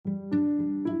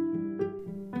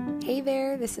Hey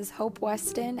there, this is Hope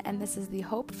Weston, and this is the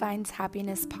Hope Finds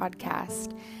Happiness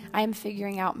podcast. I am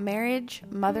figuring out marriage,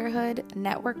 motherhood,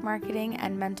 network marketing,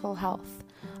 and mental health.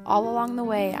 All along the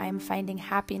way, I am finding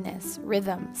happiness,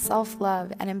 rhythm,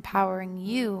 self-love, and empowering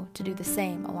you to do the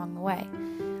same along the way.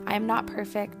 I am not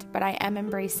perfect, but I am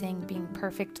embracing being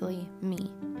perfectly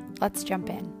me. Let's jump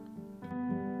in.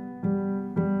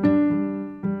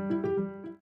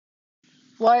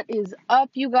 What is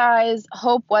up, you guys?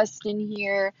 Hope Weston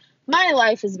here. My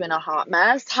life has been a hot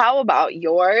mess. How about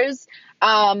yours?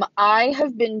 I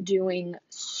have been doing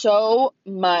so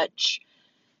much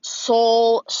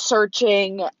soul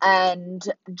searching and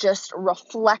just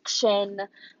reflection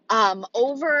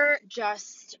over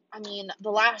the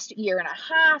last year and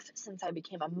a half since I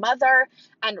became a mother,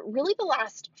 and really the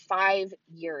last 5+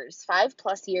 years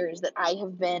that I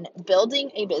have been building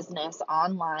a business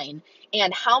online,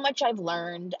 and how much I've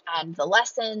learned, and the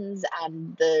lessons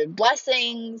and the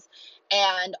blessings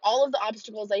and all of the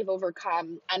obstacles I've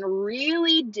overcome, and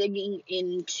really digging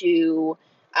into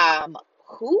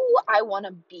who I want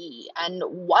to be and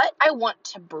what I want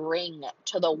to bring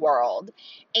to the world.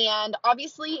 And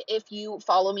obviously, if you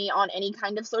follow me on any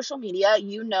kind of social media,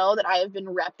 you know that I have been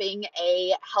repping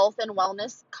a health and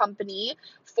wellness company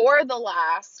for the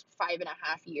last 5.5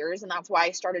 years. And that's why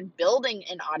I started building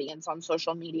an audience on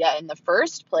social media in the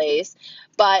first place.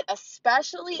 But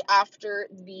especially after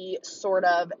the sort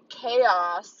of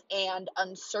chaos and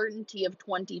uncertainty of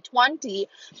 2020,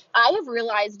 I have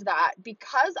realized that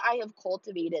because I have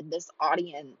cultivated this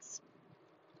audience,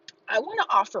 I want to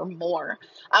offer more.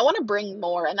 I want to bring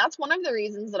more. And that's one of the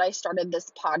reasons that I started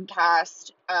this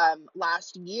podcast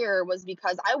last year, was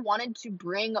because I wanted to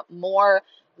bring more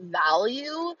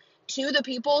value to the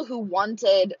people who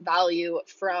wanted value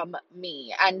from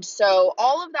me. And so,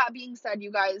 all of that being said,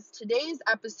 you guys, today's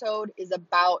episode is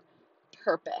about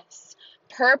purpose.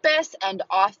 Purpose and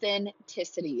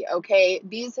authenticity, okay?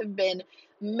 These have been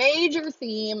major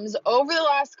themes over the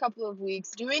last couple of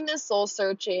weeks doing this soul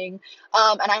searching.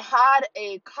 And I had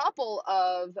a couple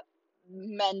of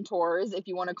mentors, if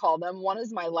you want to call them. One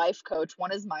is my life coach,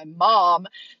 one is my mom,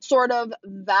 sort of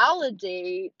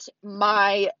validate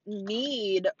my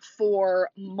need for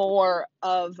more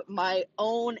of my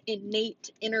own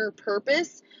innate inner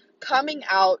purpose coming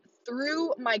out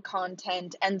through my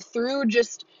content and through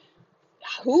just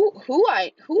who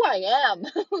I am,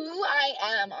 who I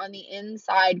am on the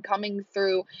inside, coming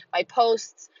through my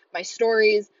posts, my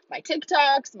stories, my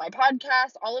TikToks, my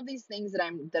podcast, all of these things that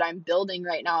I'm building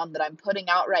right now and that I'm putting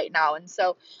out right now. And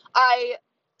so I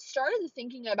started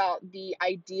thinking about the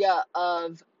idea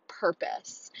of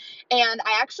purpose. And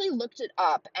I actually looked it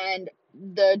up, and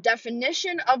the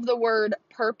definition of the word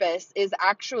purpose is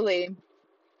actually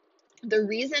the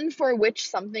reason for which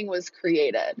something was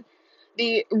created,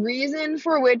 the reason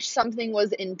for which something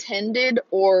was intended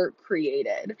or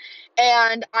created.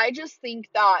 And I just think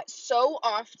that so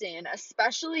often,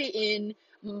 especially in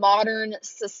modern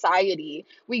society,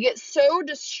 we get so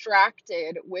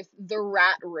distracted with the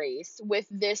rat race, with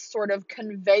this sort of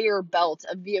conveyor belt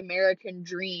of the American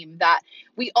dream, that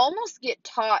we almost get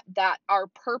taught that our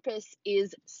purpose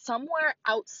is somewhere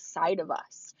outside of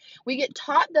us. We get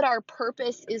taught that our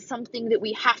purpose is something that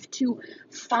we have to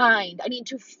find. I need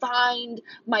to find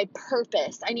my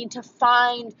purpose. I need to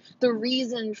find the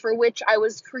reason for which I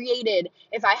was created.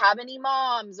 If I have any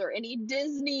moms or any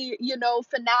Disney,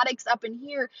 fanatics up in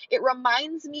here, it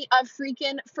reminds me of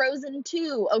freaking Frozen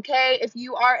 2, okay? If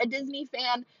you are a Disney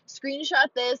fan,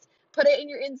 screenshot this, put it in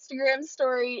your Instagram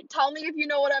story. Tell me if you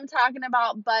know what I'm talking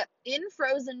about. But in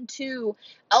Frozen 2,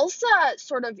 Elsa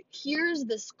sort of hears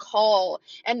this call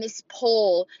and this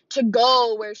pull to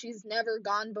go where she's never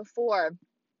gone before.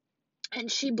 And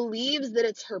she believes that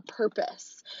it's her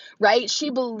purpose, right? She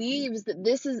believes that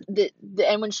this is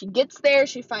and when she gets there,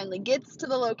 she finally gets to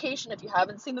the location. If you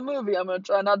haven't seen the movie, I'm going to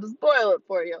try not to spoil it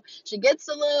for you. She gets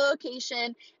to the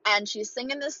location and she's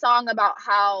singing this song about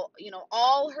how,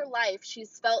 all her life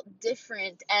she's felt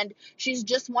different, and she's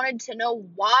just wanted to know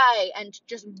why, and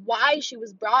just why she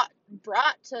was brought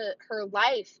to her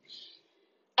life.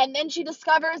 And then she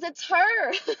discovers it's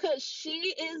her. She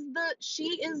is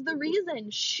the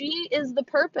reason. She is the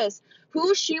purpose.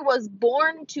 Who she was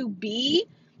born to be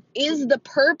is the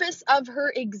purpose of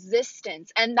her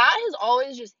existence. And that has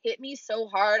always just hit me so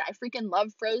hard. I freaking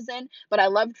love Frozen, but I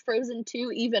loved Frozen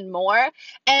 2 even more.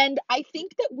 And I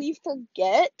think that we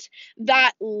forget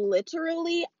that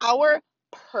literally our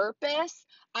purpose,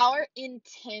 our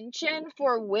intention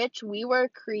for which we were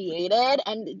created,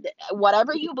 and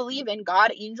whatever you believe in,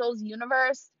 God, angels,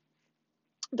 universe,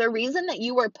 the reason that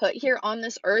you were put here on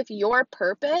this earth, your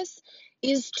purpose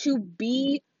is to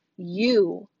be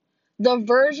you. the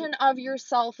version of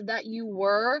yourself that you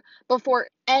were before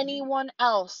anyone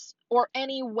else or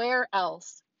anywhere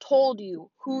else told you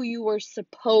who you were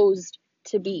supposed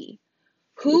to be.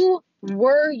 Who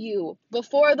were you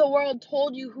before the world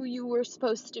told you who you were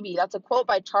supposed to be? That's a quote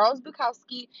by Charles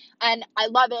Bukowski, and I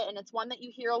love it, and it's one that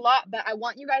you hear a lot, but I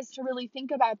want you guys to really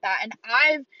think about that. And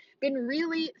I've been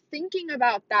really thinking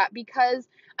about that because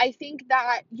I think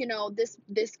that,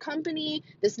 this company,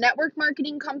 this network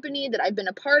marketing company that I've been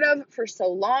a part of for so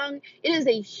long, it is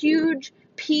a huge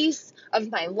piece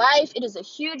of my life. It is a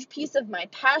huge piece of my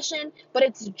passion, but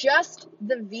it's just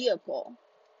the vehicle.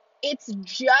 It's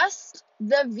just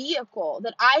the vehicle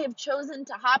that I have chosen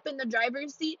to hop in the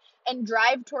driver's seat and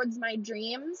drive towards my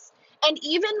dreams. And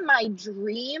even my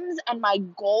dreams and my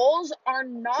goals are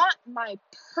not my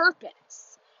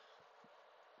purpose.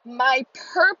 My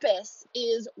purpose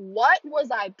is, what was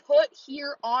I put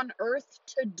here on earth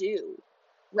to do,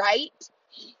 right?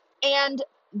 And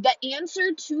the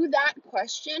answer to that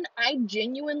question, I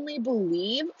genuinely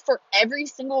believe, for every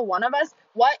single one of us,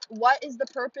 what is the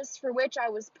purpose for which I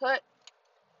was put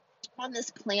on this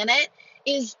planet,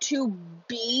 is to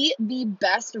be the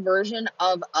best version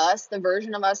of us, the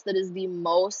version of us that is the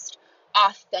most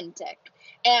authentic.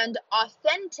 And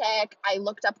authentic, I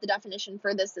looked up the definition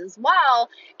for this as well,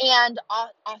 and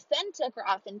authentic or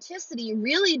authenticity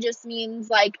really just means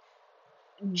like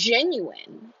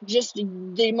genuine, just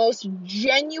the most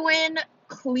genuine,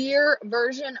 clear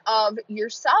version of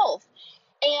yourself.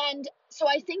 And so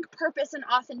I think purpose and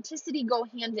authenticity go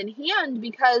hand in hand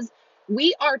because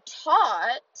we are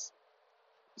taught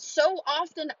so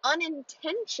often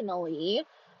unintentionally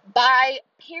by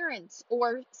parents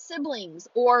or siblings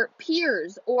or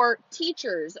peers or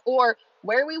teachers or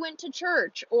where we went to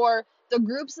church or the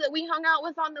groups that we hung out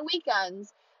with on the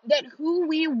weekends, that who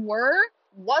we were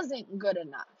wasn't good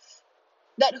enough.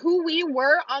 That who we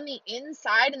were on the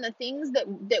inside and the things that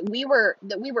we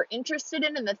were interested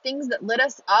in and the things that lit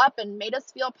us up and made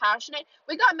us feel passionate,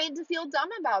 we got made to feel dumb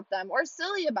about them or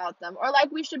silly about them or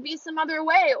like we should be some other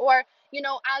way. Or,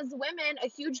 as women, a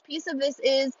huge piece of this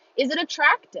is it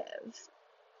attractive?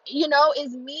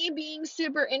 Is me being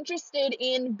super interested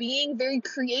in being very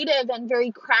creative and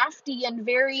very crafty and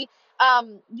very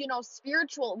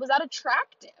spiritual, was that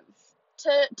attractive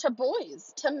to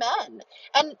boys, to men?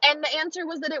 And the answer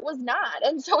was that it was not.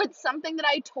 And so it's something that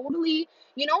I totally,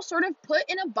 sort of put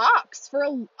in a box for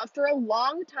a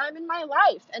long time in my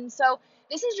life. And so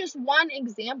this is just one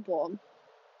example.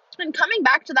 And coming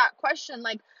back to that question,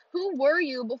 like, who were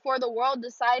you before the world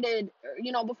decided,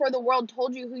 before the world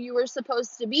told you who you were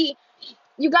supposed to be?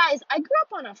 You guys, I grew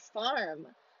up on a farm.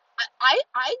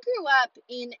 I grew up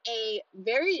in a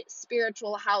very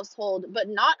spiritual household, but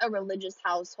not a religious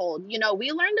household.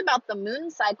 We learned about the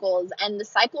moon cycles and the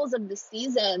cycles of the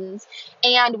seasons,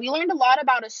 and we learned a lot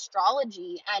about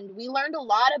astrology, and we learned a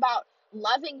lot about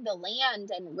loving the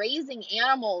land and raising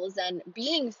animals and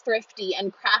being thrifty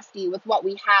and crafty with what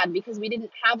we had because we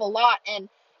didn't have a lot. And,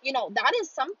 that is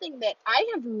something that I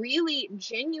have really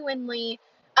genuinely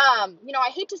I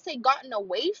hate to say gotten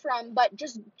away from, but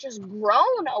just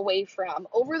grown away from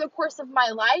over the course of my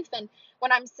life. And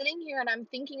when I'm sitting here and I'm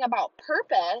thinking about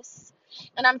purpose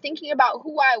and I'm thinking about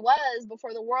who I was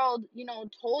before the world,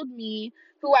 told me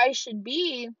who I should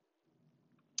be,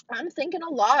 I'm thinking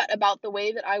a lot about the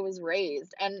way that I was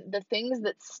raised and the things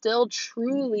that still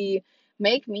truly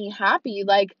make me happy,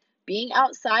 like being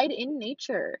outside in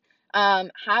nature,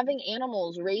 having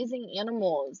animals, raising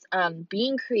animals,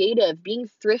 being creative, being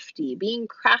thrifty, being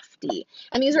crafty.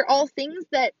 And these are all things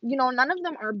that, none of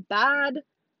them are bad.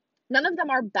 None of them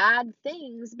are bad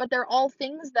things, but they're all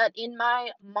things that in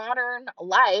my modern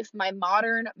life, my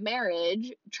modern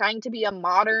marriage, trying to be a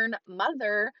modern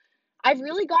mother, I've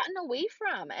really gotten away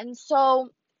from. And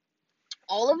so,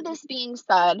 all of this being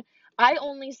said, I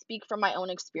only speak from my own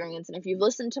experience. And if you've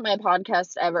listened to my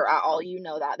podcast ever at all, you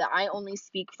know that I only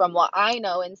speak from what I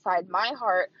know inside my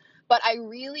heart. But I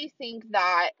really think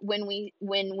that when we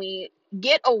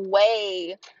get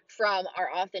away from our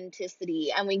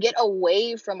authenticity and we get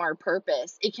away from our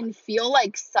purpose, it can feel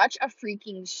like such a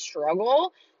freaking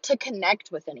struggle to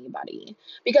connect with anybody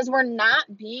because we're not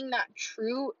being that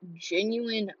true,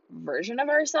 genuine version of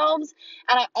ourselves.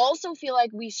 And I also feel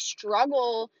like we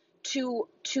struggle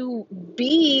to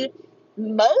be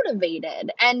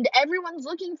motivated, and everyone's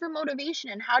looking for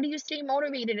motivation, and how do you stay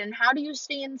motivated and how do you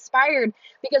stay inspired,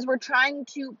 because we're trying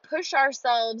to push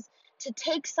ourselves to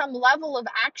take some level of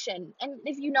action. And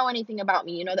if you know anything about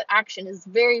me, you know that action is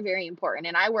very, very important,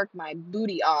 and I work my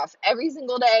booty off every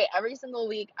single day, every single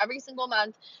week, every single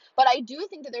month. But I do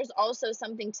think that there's also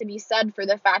something to be said for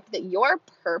the fact that your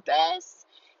purpose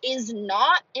is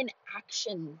not an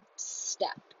action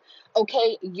step.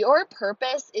 Okay, your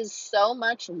purpose is so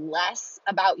much less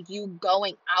about you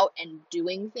going out and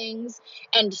doing things,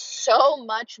 and so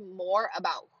much more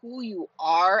about who you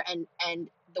are and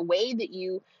the way that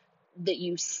you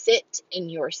sit in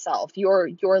yourself,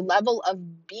 your level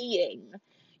of being.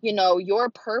 Your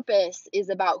purpose is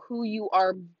about who you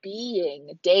are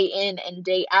being day in and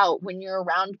day out, when you're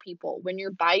around people, when you're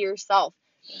by yourself,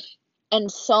 and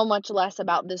so much less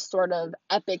about this sort of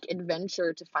epic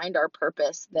adventure to find our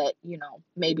purpose that,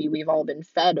 maybe we've all been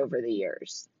fed over the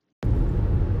years.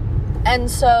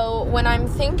 And so when I'm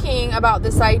thinking about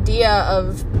this idea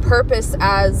of purpose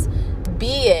as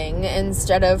being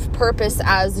instead of purpose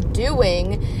as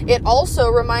doing, it also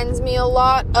reminds me a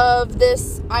lot of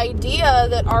this idea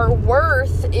that our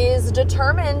worth is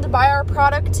determined by our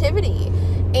productivity.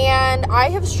 And I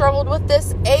have struggled with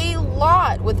this a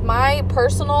lot with my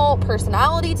personal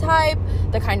personality type,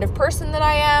 the kind of person that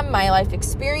I am, my life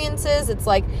experiences. It's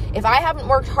like, if I haven't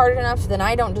worked hard enough, then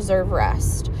I don't deserve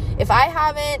rest. If I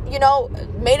haven't,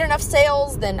 made enough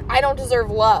sales, then I don't deserve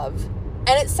love.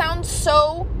 And it sounds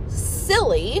so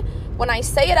silly when I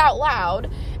say it out loud,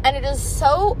 and it is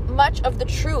so much of the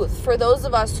truth for those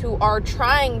of us who are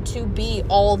trying to be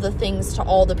all the things to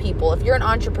all the people. If you're an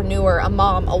entrepreneur, a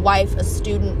mom, a wife, a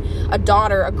student, a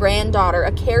daughter, a granddaughter,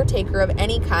 a caretaker of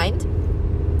any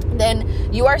kind,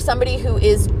 then you are somebody who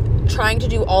is trying to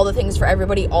do all the things for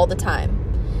everybody all the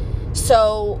time.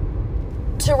 So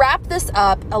to wrap this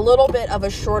up, a little bit of a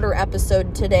shorter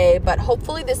episode today, but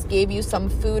hopefully this gave you some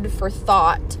food for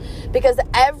thought, because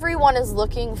everyone is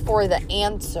looking for the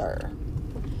answer.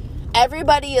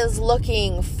 Everybody is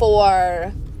looking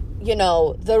for,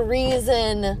 the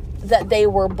reason that they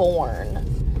were born.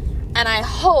 And I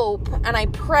hope and I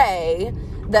pray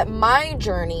that my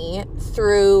journey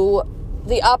through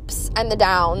the ups and the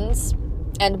downs,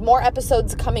 and more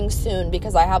episodes coming soon,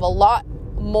 because I have a lot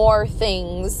more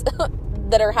things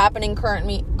that are happening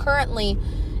currently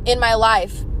in my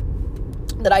life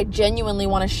that I genuinely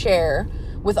want to share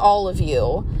with all of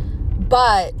you.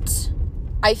 But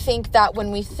I think that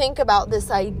when we think about this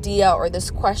idea or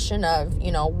this question of,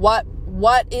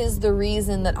 what is the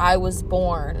reason that I was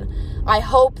born, I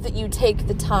hope that you take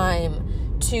the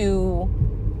time to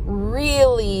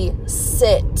really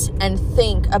sit and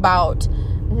think about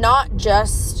not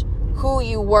just who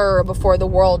you were before the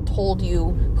world told you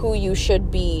who you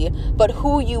should be, but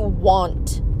who you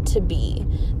want to be.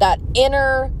 That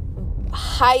inner,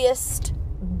 highest,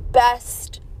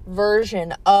 best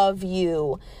version of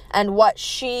you, and what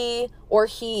she or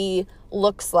he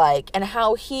looks like, and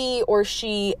how he or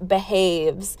she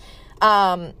behaves,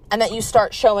 and that you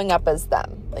start showing up as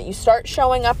them. That you start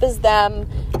showing up as them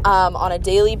on a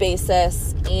daily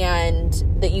basis, and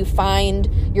that you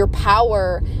find your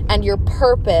power and your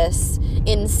purpose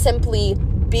in simply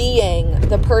being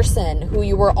the person who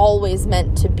you were always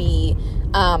meant to be,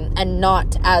 and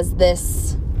not as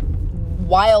this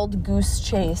wild goose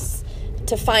chase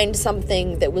to find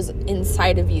something that was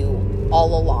inside of you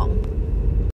all along.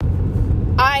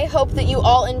 I hope that you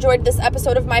all enjoyed this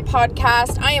episode of my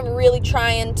podcast. I am really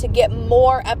trying to get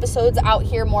more episodes out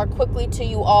here more quickly to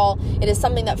you all. It is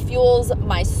something that fuels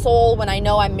my soul when I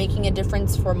know I'm making a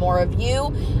difference for more of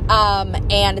you.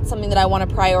 And it's something that I want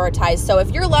to prioritize. So if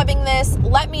you're loving this,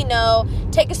 let me know.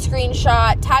 Take a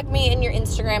screenshot. Tag me in your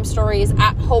Instagram stories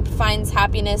at Hope Finds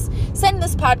Happiness. Send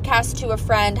this podcast to a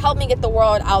friend. Help me get the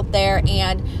world out there.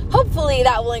 And hopefully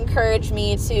that will encourage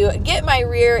me to get my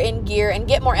rear in gear and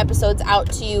get more episodes out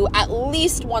to you at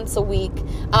least once a week.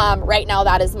 Right now,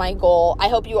 that is my goal. I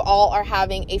hope you all are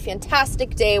having a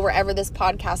fantastic day wherever this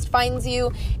podcast finds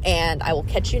you, and I will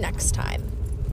catch you next time.